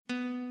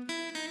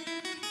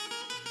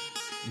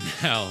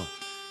Now,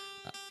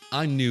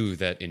 I knew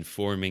that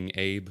informing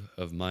Abe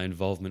of my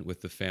involvement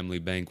with the family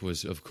bank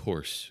was, of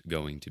course,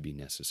 going to be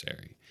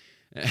necessary.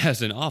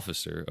 As an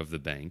officer of the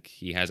bank,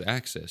 he has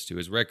access to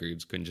his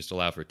records, couldn't just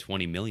allow for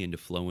 $20 million to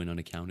flow in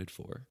unaccounted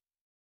for.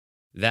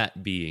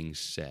 That being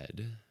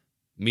said,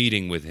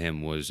 meeting with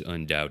him was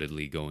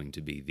undoubtedly going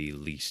to be the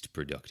least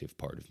productive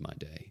part of my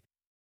day.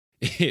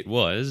 It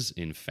was,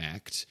 in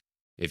fact,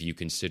 if you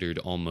considered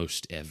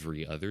almost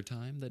every other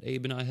time that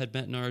Abe and I had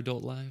met in our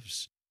adult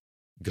lives,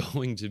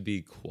 going to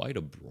be quite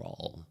a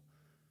brawl.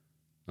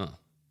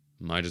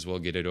 Might as well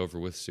get it over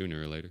with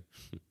sooner or later.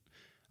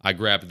 I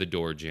grabbed the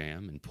door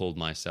jamb and pulled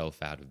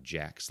myself out of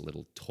Jack's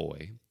little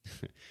toy.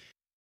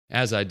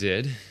 As I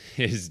did,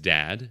 his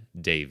dad,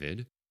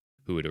 David,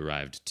 who had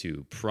arrived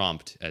too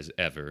prompt as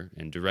ever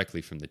and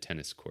directly from the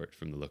tennis court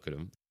from the look of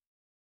him,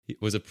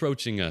 was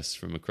approaching us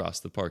from across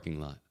the parking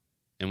lot.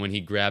 And when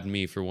he grabbed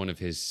me for one of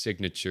his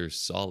signature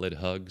solid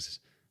hugs,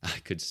 I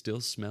could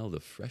still smell the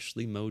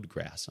freshly mowed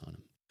grass on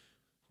him.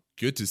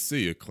 Good to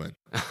see you, Clint.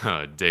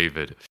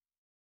 David.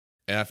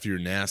 After your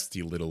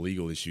nasty little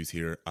legal issues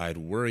here, I'd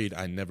worried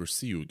I'd never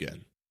see you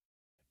again.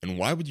 And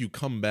why would you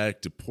come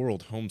back to poor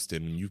old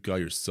Homestead when you've got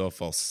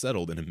yourself all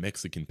settled in a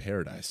Mexican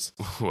paradise?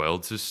 Well,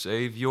 to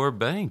save your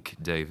bank,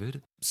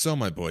 David. So,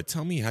 my boy,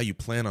 tell me how you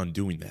plan on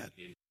doing that.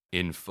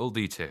 In full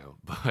detail,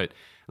 but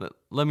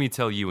let me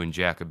tell you and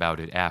Jack about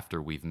it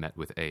after we've met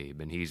with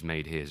Abe and he's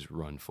made his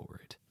run for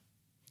it.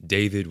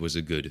 David was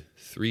a good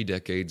 3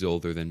 decades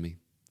older than me,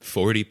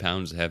 40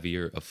 pounds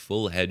heavier, a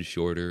full head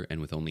shorter,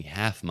 and with only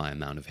half my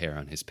amount of hair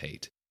on his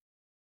pate.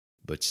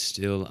 But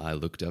still, I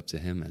looked up to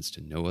him as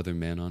to no other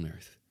man on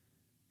earth.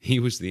 He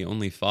was the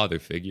only father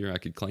figure I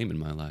could claim in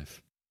my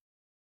life.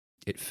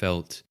 It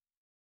felt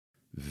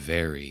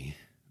very,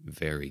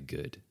 very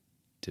good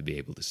to be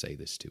able to say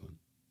this to him.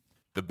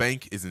 The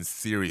bank is in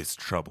serious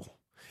trouble.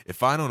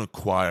 If I don't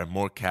acquire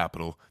more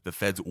capital, the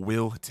feds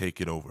will take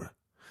it over.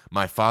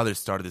 My father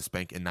started this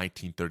bank in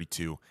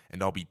 1932,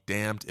 and I'll be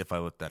damned if I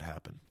let that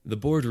happen. The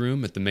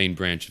boardroom at the main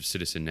branch of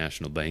Citizen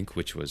National Bank,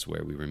 which was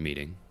where we were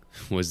meeting,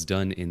 was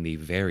done in the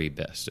very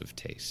best of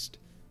taste.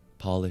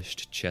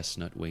 Polished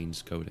chestnut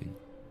wainscoting,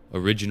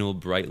 original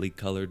brightly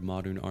colored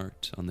modern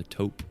art on the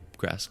taupe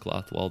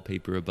grass-cloth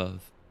wallpaper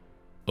above,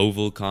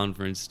 oval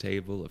conference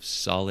table of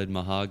solid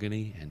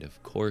mahogany, and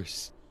of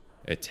course,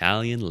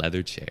 Italian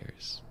leather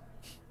chairs.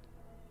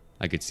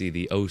 I could see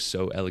the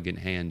oh-so-elegant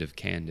hand of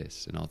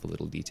Candace in all the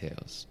little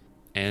details.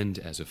 And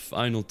as a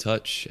final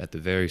touch, at the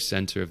very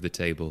center of the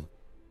table,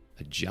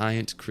 a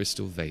giant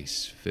crystal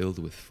vase filled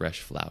with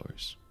fresh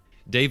flowers.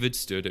 David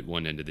stood at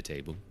one end of the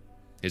table,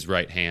 his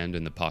right hand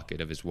in the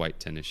pocket of his white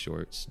tennis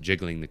shorts,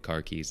 jiggling the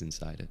car keys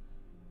inside it.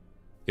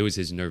 It was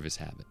his nervous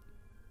habit,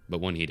 but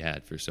one he'd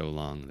had for so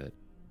long that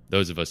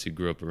those of us who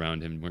grew up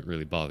around him weren't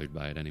really bothered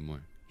by it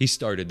anymore. He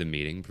started the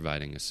meeting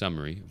providing a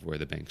summary of where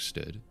the bank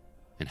stood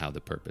and how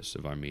the purpose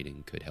of our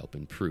meeting could help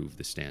improve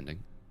the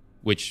standing,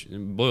 which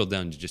boiled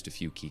down to just a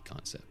few key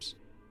concepts.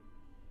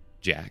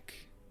 Jack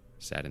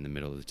sat in the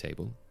middle of the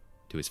table,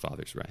 to his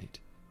father's right,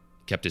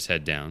 kept his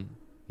head down,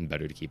 and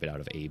better to keep it out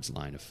of Abe's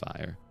line of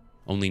fire,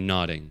 only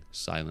nodding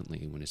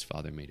silently when his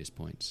father made his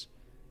points.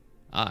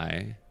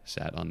 I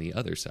sat on the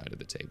other side of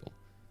the table,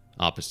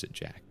 opposite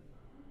Jack.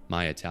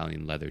 My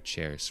Italian leather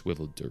chair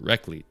swiveled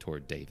directly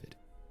toward David,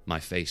 my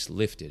face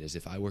lifted as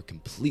if I were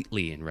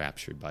completely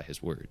enraptured by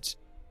his words,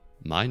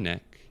 my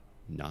neck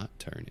not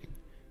turning,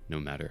 no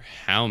matter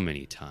how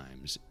many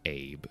times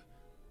Abe,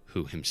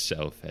 who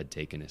himself had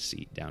taken a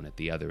seat down at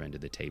the other end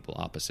of the table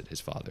opposite his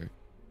father,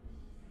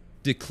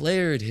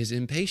 declared his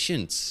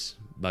impatience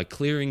by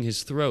clearing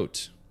his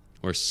throat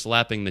or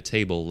slapping the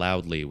table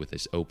loudly with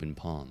his open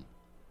palm.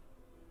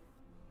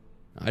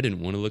 I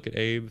didn't want to look at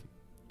Abe,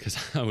 because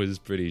I was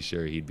pretty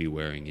sure he'd be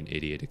wearing an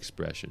idiot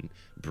expression,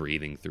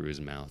 breathing through his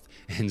mouth,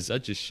 and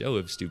such a show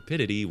of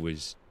stupidity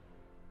would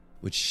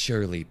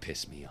surely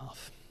piss me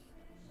off.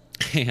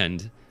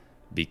 And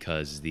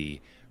because the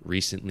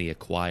recently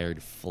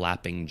acquired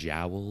flapping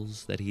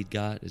jowls that he'd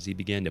got as he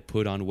began to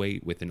put on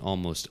weight with an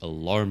almost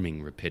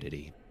alarming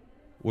rapidity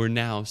were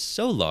now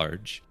so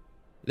large,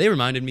 they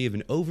reminded me of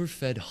an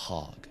overfed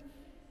hog,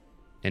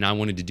 and I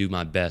wanted to do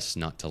my best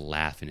not to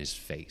laugh in his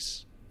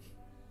face.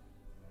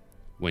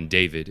 When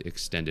David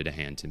extended a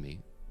hand to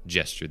me,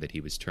 gestured that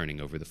he was turning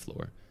over the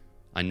floor,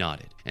 I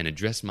nodded and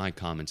addressed my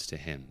comments to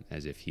him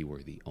as if he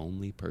were the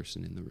only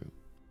person in the room.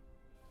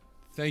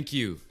 Thank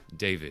you,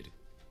 David.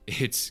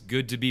 It's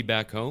good to be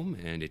back home,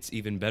 and it's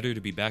even better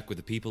to be back with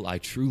the people I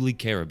truly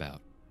care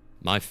about,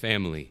 my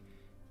family,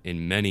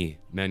 in many,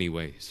 many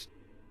ways,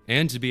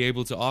 and to be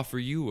able to offer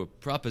you a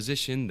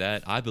proposition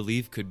that I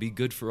believe could be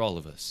good for all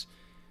of us.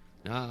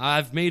 Now,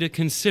 I've made a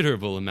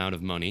considerable amount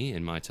of money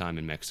in my time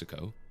in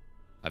Mexico.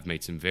 I've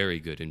made some very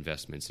good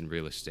investments in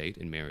real estate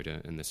in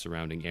Merida and the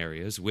surrounding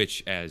areas,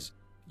 which, as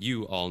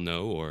you all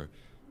know, or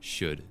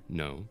should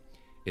know,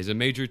 is a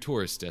major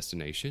tourist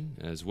destination,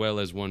 as well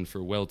as one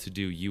for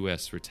well-to-do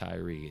U.S.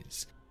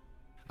 retirees.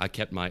 I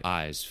kept my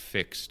eyes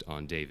fixed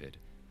on David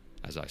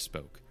as I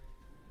spoke.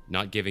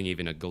 not giving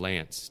even a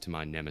glance to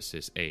my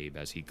nemesis Abe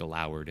as he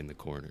glowered in the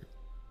corner.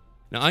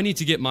 Now, I need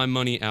to get my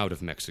money out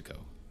of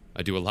Mexico.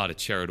 I do a lot of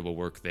charitable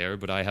work there,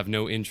 but I have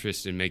no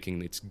interest in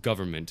making its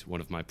government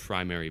one of my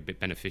primary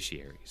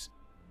beneficiaries.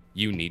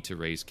 You need to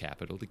raise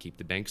capital to keep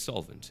the bank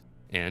solvent,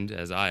 and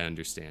as I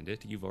understand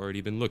it, you've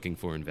already been looking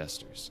for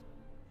investors.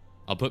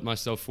 I'll put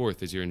myself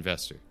forth as your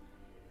investor.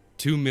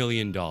 $2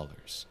 million.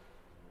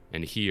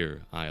 And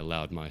here I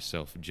allowed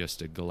myself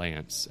just a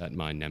glance at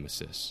my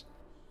nemesis.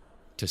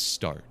 To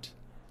start.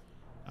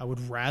 I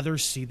would rather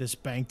see this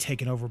bank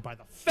taken over by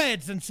the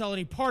feds than sell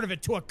any part of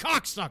it to a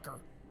cocksucker.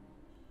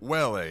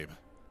 Well, Abe,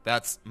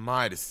 that's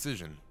my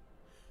decision.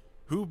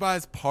 Who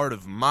buys part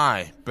of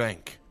my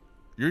bank?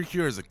 You're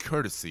here as a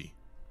courtesy.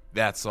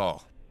 That's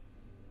all.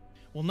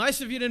 Well,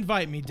 nice of you to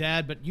invite me,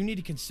 Dad, but you need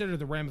to consider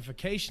the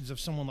ramifications of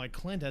someone like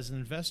Clint as an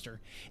investor.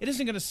 It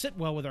isn't going to sit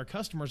well with our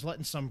customers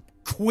letting some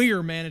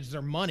queer manage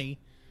their money.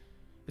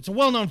 It's a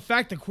well-known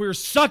fact that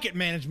queers suck at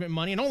management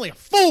money, and only a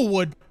fool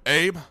would.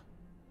 Abe,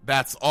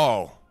 that's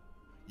all.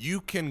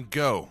 You can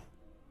go.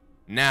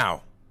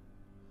 Now.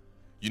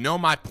 You know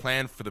my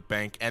plan for the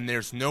bank, and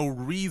there's no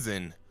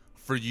reason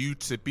for you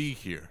to be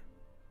here.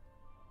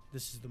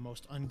 This is the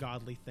most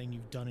ungodly thing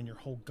you've done in your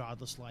whole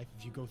godless life.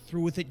 If you go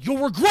through with it,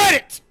 you'll regret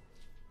it!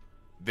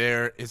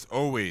 There is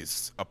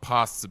always a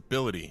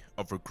possibility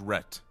of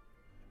regret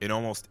in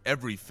almost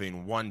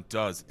everything one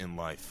does in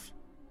life.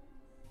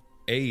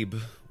 Abe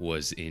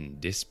was in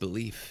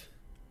disbelief.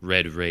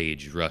 Red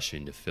rage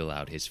rushing to fill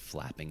out his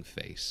flapping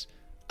face.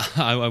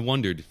 I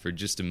wondered for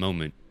just a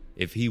moment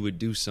if he would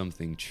do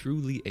something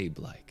truly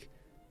Abe-like.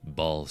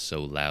 Bawl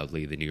so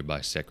loudly the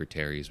nearby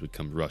secretaries would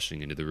come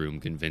rushing into the room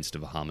convinced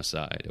of a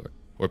homicide,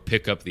 or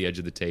pick up the edge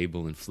of the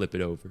table and flip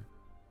it over.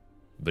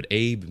 But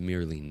Abe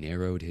merely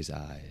narrowed his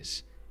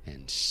eyes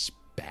and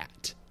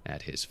spat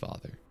at his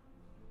father.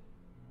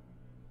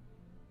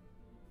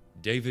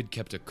 David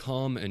kept a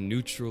calm and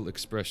neutral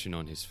expression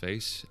on his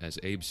face as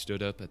Abe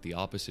stood up at the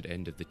opposite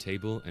end of the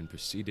table and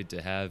proceeded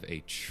to have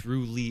a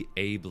truly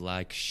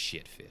Abe-like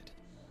shit fit.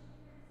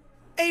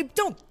 Abe,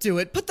 don't do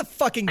it. Put the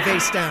fucking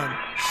vase down.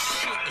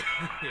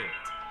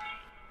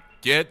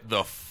 Get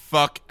the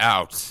fuck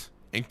out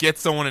and get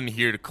someone in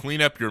here to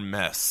clean up your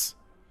mess.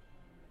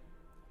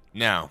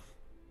 Now,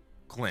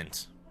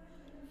 Clint,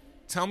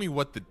 tell me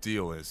what the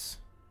deal is.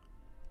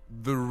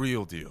 The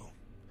real deal.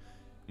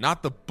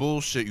 Not the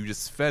bullshit you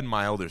just fed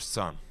my elder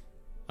son.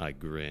 I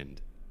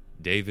grinned.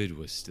 David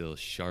was still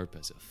sharp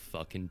as a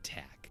fucking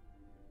tack.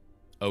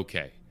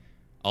 Okay,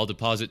 I'll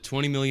deposit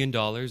 $20 million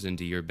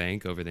into your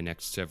bank over the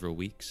next several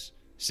weeks.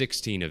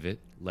 16 of it,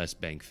 less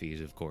bank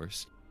fees of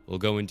course, will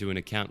go into an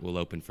account we'll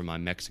open for my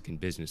Mexican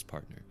business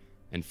partner,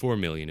 and $4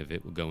 million of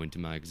it will go into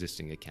my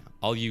existing account.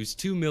 I'll use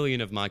 $2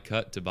 million of my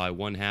cut to buy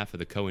 1/2 of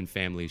the Cohen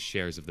family's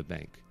shares of the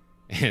bank.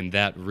 And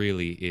that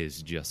really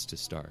is just to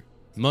start.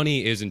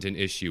 Money isn't an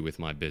issue with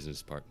my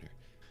business partner.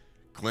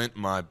 Clint,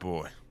 my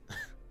boy.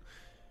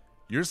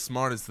 You're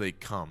smart as they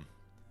come,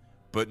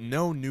 but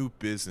no new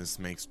business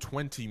makes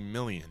 $20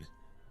 million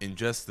in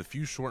just the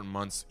few short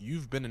months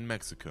you've been in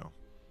Mexico.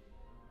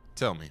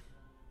 Tell me.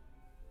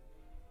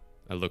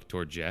 I looked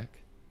toward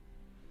Jack,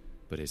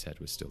 but his head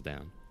was still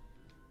down.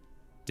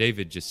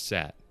 David just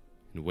sat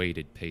and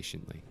waited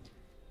patiently.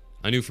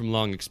 I knew from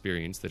long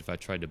experience that if I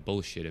tried to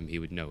bullshit him, he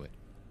would know it.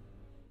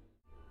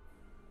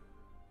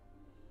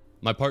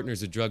 My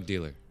partner's a drug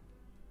dealer.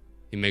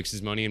 He makes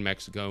his money in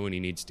Mexico and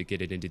he needs to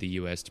get it into the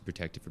U.S. to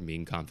protect it from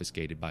being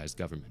confiscated by his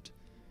government.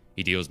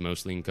 He deals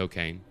mostly in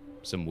cocaine,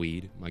 some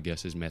weed, my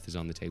guess is meth is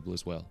on the table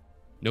as well.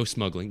 No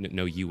smuggling,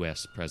 no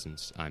U.S.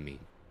 presence, I mean.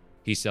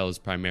 He sells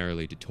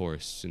primarily to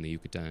tourists in the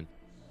Yucatan,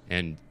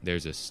 and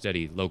there's a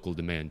steady local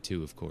demand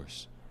too, of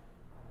course.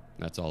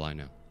 That's all I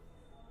know.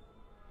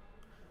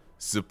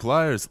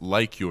 Suppliers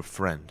like your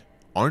friend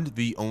aren't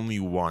the only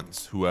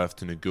ones who have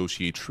to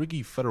negotiate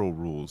tricky federal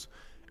rules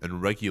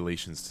and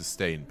regulations to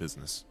stay in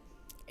business.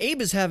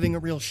 Abe is having a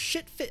real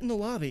shit fit in the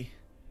lobby.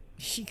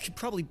 He could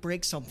probably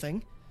break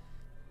something.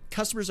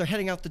 Customers are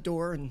heading out the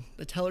door, and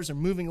the tellers are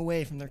moving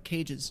away from their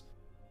cages.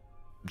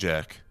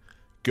 Jack,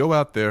 go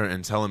out there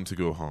and tell him to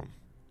go home.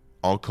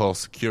 I'll call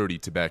security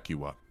to back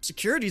you up.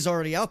 Security's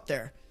already out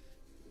there.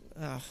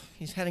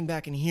 He's heading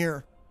back in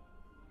here.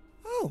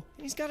 Oh,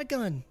 and he's got a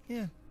gun,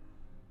 yeah.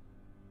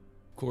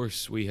 Of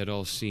course, we had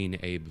all seen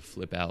Abe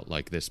flip out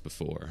like this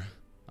before.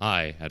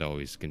 I had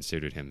always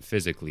considered him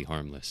physically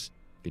harmless.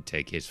 Could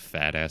take his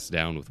fat ass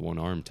down with one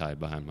arm tied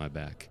behind my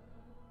back.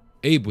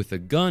 Abe with a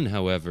gun,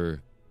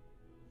 however,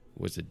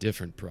 was a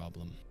different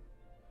problem.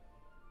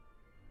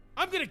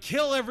 I'm gonna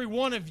kill every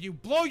one of you,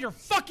 blow your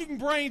fucking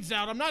brains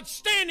out. I'm not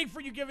standing for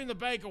you giving the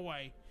bank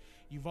away.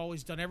 You've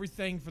always done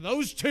everything for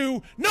those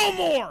two. No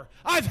more!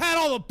 I've had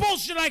all the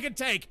bullshit I can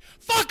take.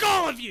 Fuck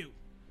all of you!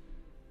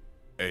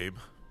 Abe,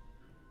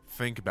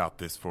 think about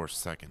this for a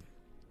second.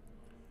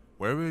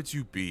 Where would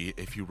you be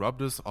if you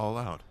rubbed us all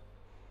out?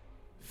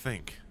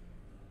 Think.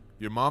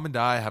 Your mom and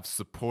I have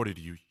supported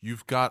you.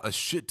 You've got a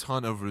shit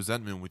ton of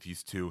resentment with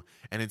these two,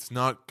 and it's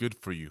not good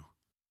for you.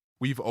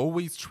 We've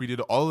always treated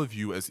all of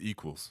you as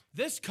equals.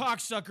 This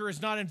cocksucker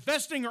is not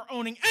investing or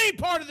owning any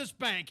part of this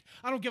bank.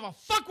 I don't give a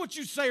fuck what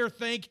you say or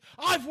think.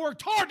 I've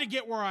worked hard to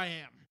get where I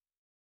am.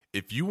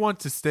 If you want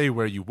to stay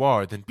where you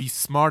are, then be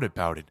smart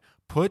about it.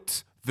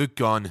 Put the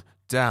gun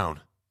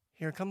down.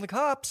 Here come the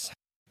cops.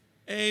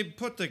 Abe,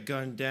 put the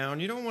gun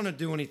down. You don't want to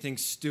do anything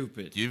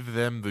stupid. Give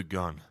them the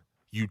gun.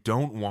 You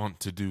don't want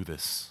to do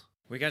this.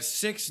 We got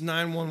 6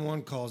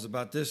 911 calls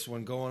about this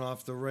one going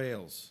off the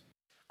rails.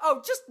 Oh,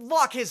 just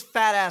lock his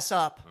fat ass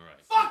up. All right.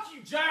 Fuck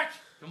you, Jack!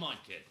 Come on,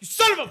 kid. You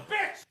son of a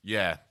bitch!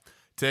 Yeah,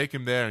 take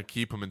him there and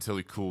keep him until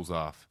he cools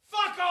off.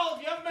 Fuck all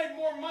of you! I've made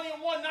more money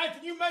in one night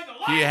than you made in a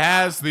lifetime! He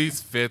has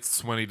these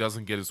fits when he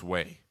doesn't get his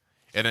way.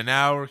 In an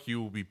hour, he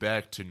will be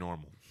back to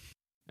normal.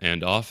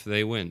 And off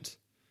they went.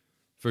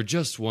 For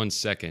just 1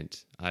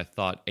 second, I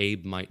thought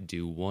Abe might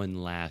do one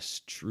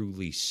last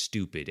truly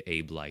stupid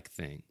Abe-like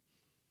thing.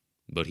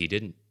 But he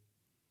didn't.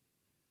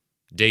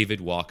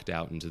 David walked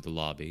out into the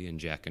lobby, and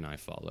Jack and I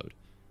followed.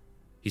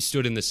 He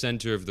stood in the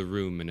center of the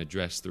room and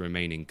addressed the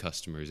remaining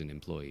customers and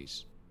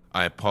employees.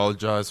 I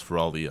apologize for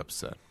all the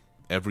upset.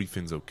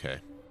 Everything's okay.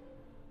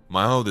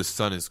 My oldest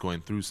son is going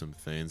through some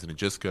things, and it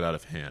just got out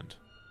of hand.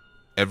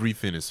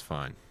 Everything is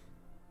fine.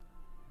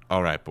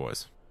 All right,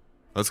 boys.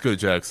 Let's go to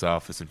Jack's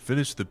office and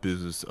finish the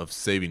business of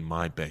saving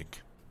my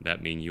bank.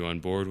 That mean you on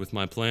board with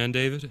my plan,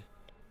 David?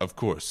 Of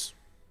course.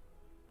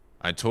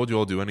 I told you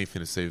I'll do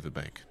anything to save the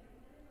bank.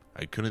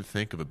 I couldn't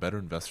think of a better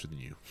investor than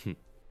you.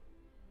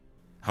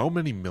 How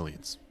many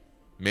millions,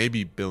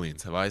 maybe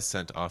billions, have I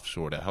sent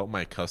offshore to help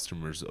my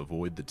customers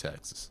avoid the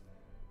taxes?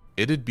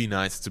 It'd be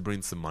nice to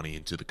bring some money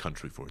into the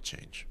country for a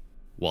change.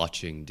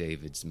 Watching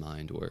David's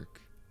mind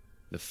work,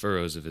 the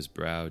furrows of his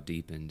brow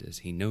deepened as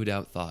he no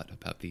doubt thought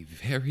about the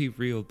very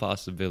real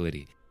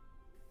possibility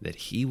that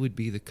he would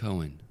be the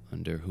Cohen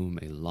under whom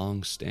a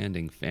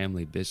long-standing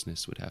family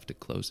business would have to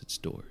close its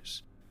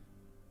doors.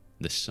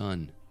 The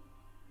son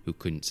who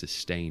couldn't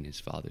sustain his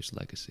father's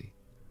legacy.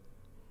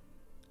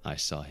 I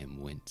saw him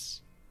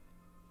wince,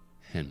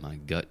 and my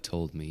gut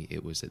told me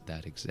it was at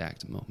that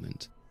exact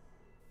moment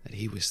that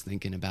he was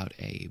thinking about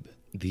Abe,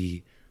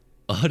 the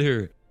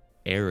utter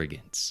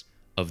arrogance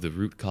of the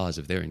root cause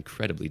of their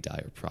incredibly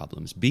dire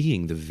problems,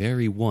 being the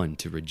very one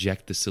to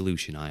reject the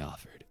solution I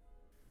offered.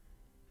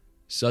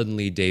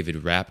 Suddenly,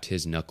 David rapped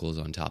his knuckles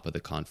on top of the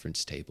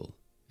conference table,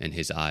 and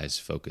his eyes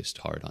focused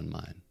hard on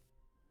mine.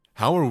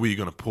 How are we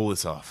going to pull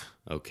this off?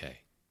 Okay.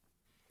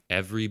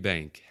 Every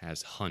bank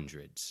has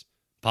hundreds,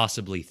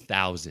 possibly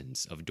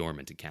thousands of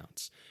dormant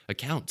accounts.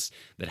 Accounts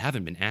that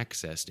haven't been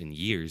accessed in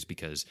years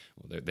because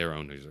their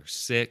owners are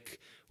sick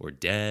or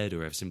dead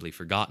or have simply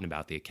forgotten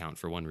about the account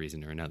for one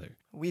reason or another.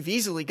 We've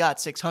easily got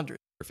 600.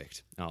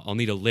 Perfect. I'll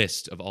need a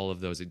list of all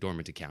of those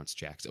dormant accounts,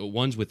 Jack. So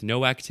ones with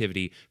no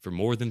activity for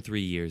more than 3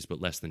 years but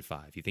less than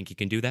 5. You think you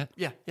can do that?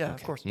 Yeah,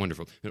 of course.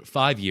 Wonderful.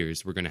 5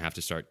 years, we're going to have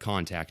to start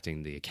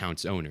contacting the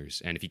account's owners,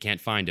 and if you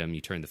can't find them,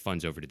 you turn the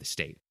funds over to the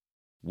state.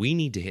 We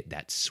need to hit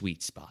that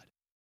sweet spot.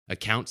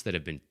 Accounts that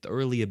have been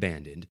thoroughly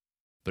abandoned,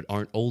 but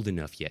aren't old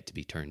enough yet to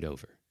be turned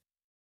over.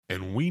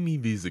 And we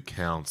need these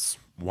accounts.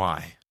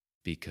 Why?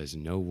 Because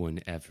no one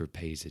ever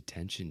pays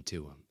attention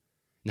to them.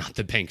 Not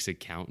the bank's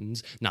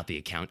accountants, not the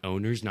account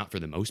owners, not for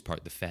the most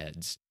part the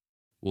feds.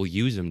 We'll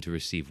use them to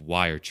receive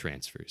wire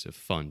transfers of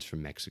funds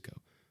from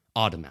Mexico.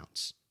 Odd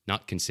amounts,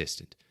 not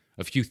consistent,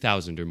 a few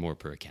thousand or more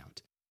per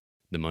account.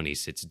 The money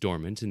sits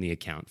dormant in the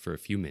account for a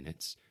few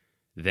minutes.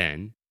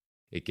 Then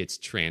it gets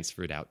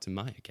transferred out to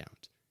my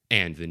account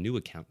and the new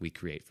account we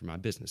create for my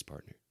business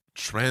partner.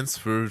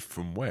 Transferred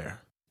from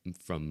where?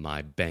 From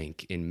my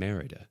bank in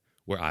Merida,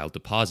 where I'll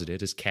deposit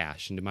it as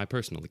cash into my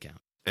personal account.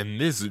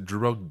 And this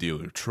drug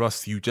dealer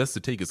trusts you just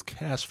to take his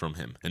cash from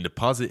him and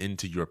deposit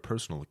into your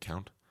personal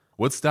account?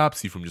 What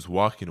stops you from just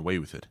walking away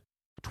with it?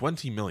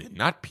 20 million,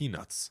 not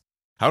peanuts.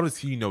 How does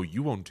he know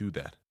you won't do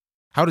that?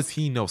 How does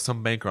he know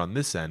some banker on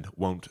this end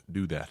won't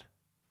do that?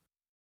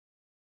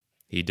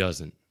 He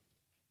doesn't.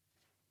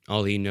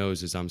 All he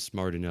knows is I'm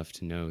smart enough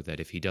to know that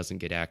if he doesn't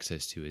get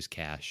access to his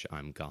cash,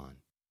 I'm gone.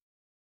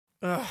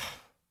 Ugh.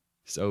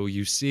 So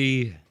you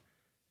see,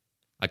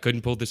 I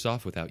couldn't pull this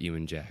off without you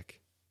and Jack.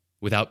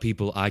 Without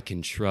people I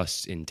can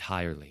trust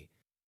entirely.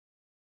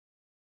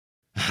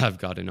 I've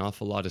got an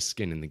awful lot of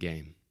skin in the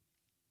game.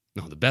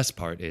 No, the best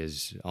part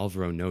is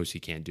Alvaro knows he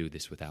can't do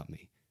this without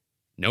me.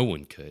 No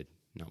one could,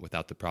 not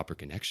without the proper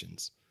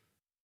connections.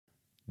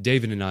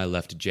 David and I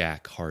left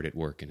Jack hard at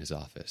work in his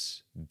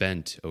office,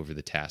 bent over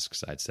the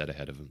tasks I'd set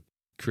ahead of him,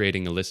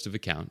 creating a list of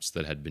accounts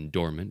that had been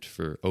dormant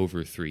for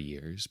over 3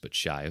 years, but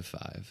shy of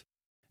 5,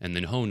 and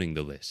then honing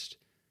the list,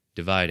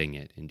 dividing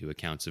it into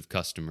accounts of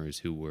customers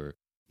who were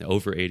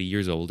over 80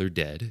 years old or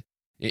dead,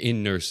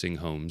 in nursing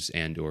homes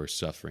and or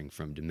suffering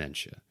from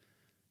dementia.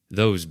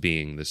 Those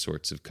being the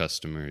sorts of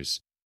customers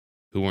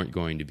who weren't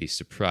going to be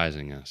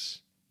surprising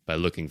us by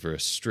looking for a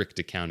strict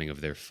accounting of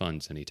their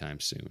funds anytime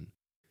soon.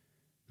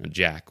 Now,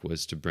 Jack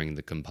was to bring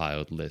the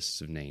compiled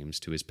lists of names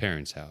to his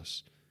parents'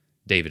 house.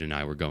 David and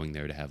I were going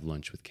there to have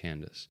lunch with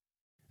Candace,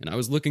 and I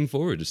was looking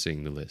forward to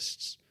seeing the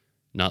lists.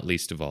 Not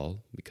least of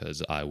all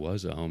because I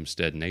was a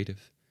Homestead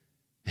native,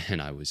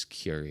 and I was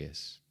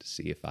curious to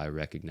see if I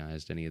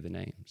recognized any of the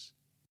names.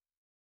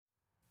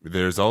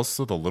 There's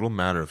also the little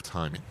matter of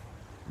timing.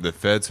 The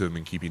feds who have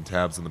been keeping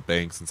tabs on the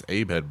bank since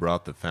Abe had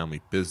brought the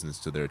family business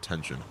to their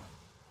attention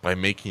by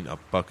making a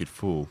bucket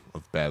full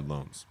of bad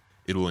loans.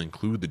 It will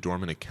include the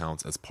dormant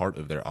accounts as part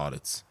of their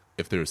audits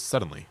if there is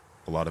suddenly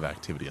a lot of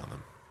activity on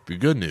them. The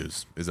good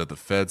news is that the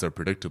feds are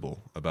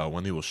predictable about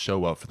when they will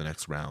show up for the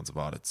next rounds of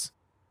audits.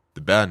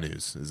 The bad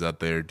news is that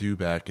they are due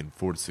back in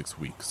 4 to 6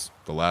 weeks,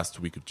 the last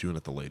week of June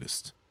at the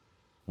latest.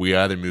 We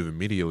either move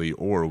immediately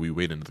or we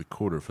wait into the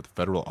quarter for the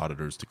federal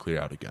auditors to clear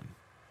out again.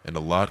 And a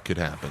lot could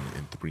happen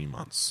in 3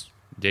 months.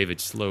 David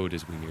slowed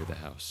as we neared the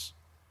house.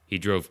 He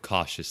drove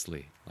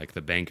cautiously, like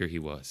the banker he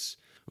was.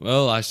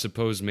 Well, I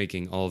suppose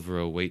making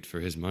Alvaro wait for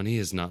his money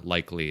is not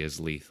likely as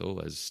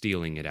lethal as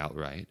stealing it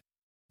outright.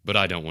 But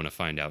I don't want to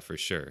find out for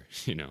sure.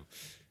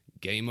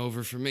 Game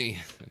over for me.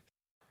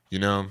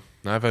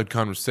 I've had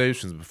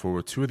conversations before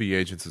with 2 of the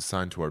agents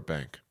assigned to our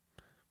bank.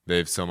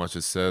 They've so much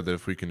as said that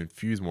if we can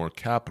infuse more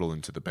capital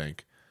into the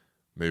bank,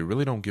 they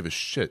really don't give a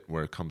shit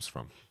where it comes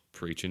from.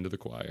 Preaching to the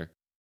choir.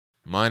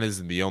 Mine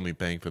isn't the only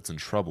bank that's in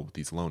trouble with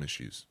these loan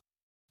issues.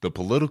 The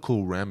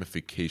political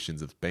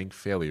ramifications of bank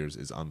failures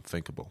is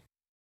unthinkable.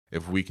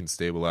 If we can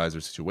stabilize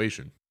our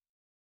situation,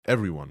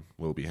 everyone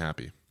will be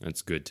happy.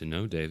 That's good to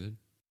know, David.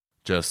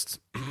 Just,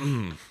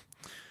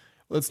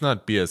 let's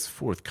not be as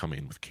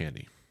forthcoming with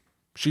Candy.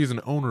 She's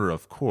an owner,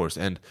 of course,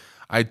 and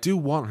I do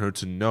want her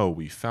to know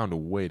we found a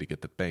way to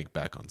get the bank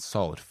back on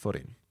solid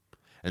footing.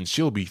 And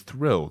she'll be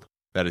thrilled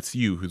that it's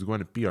you who's going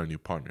to be our new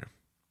partner.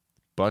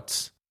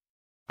 But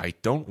I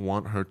don't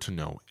want her to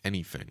know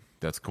anything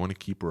that's going to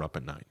keep her up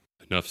at night.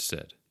 Enough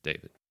said,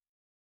 David.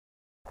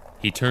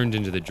 He turned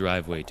into the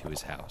driveway to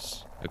his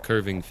house, a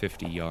curving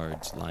 50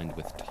 yards lined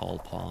with tall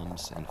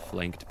palms and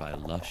flanked by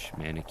lush,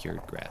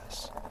 manicured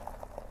grass.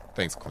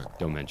 Thanks, Clint.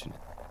 Don't mention it.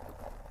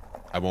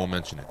 I won't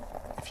mention it,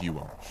 if you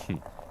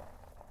won't.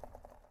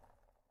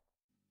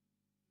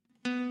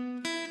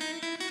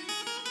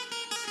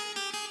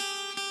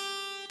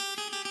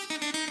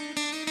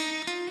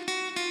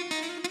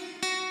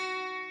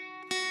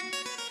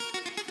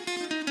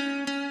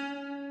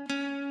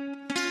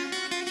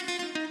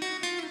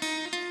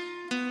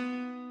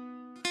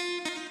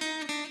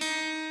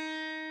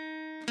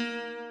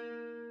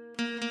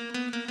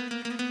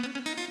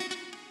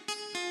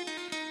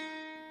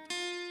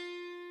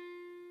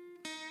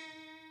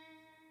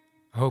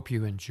 Hope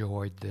you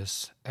enjoyed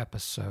this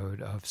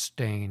episode of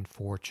Stained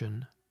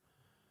Fortune.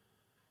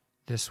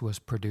 This was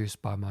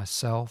produced by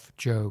myself,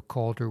 Joe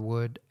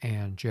Calderwood,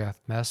 and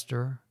Jeff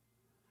Mester.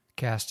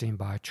 Casting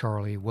by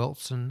Charlie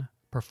Wilson.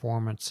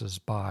 Performances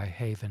by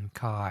Haven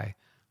Kai,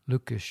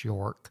 Lucas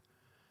York,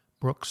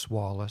 Brooks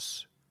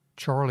Wallace,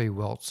 Charlie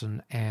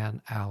Wilson,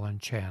 and Alan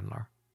Chandler.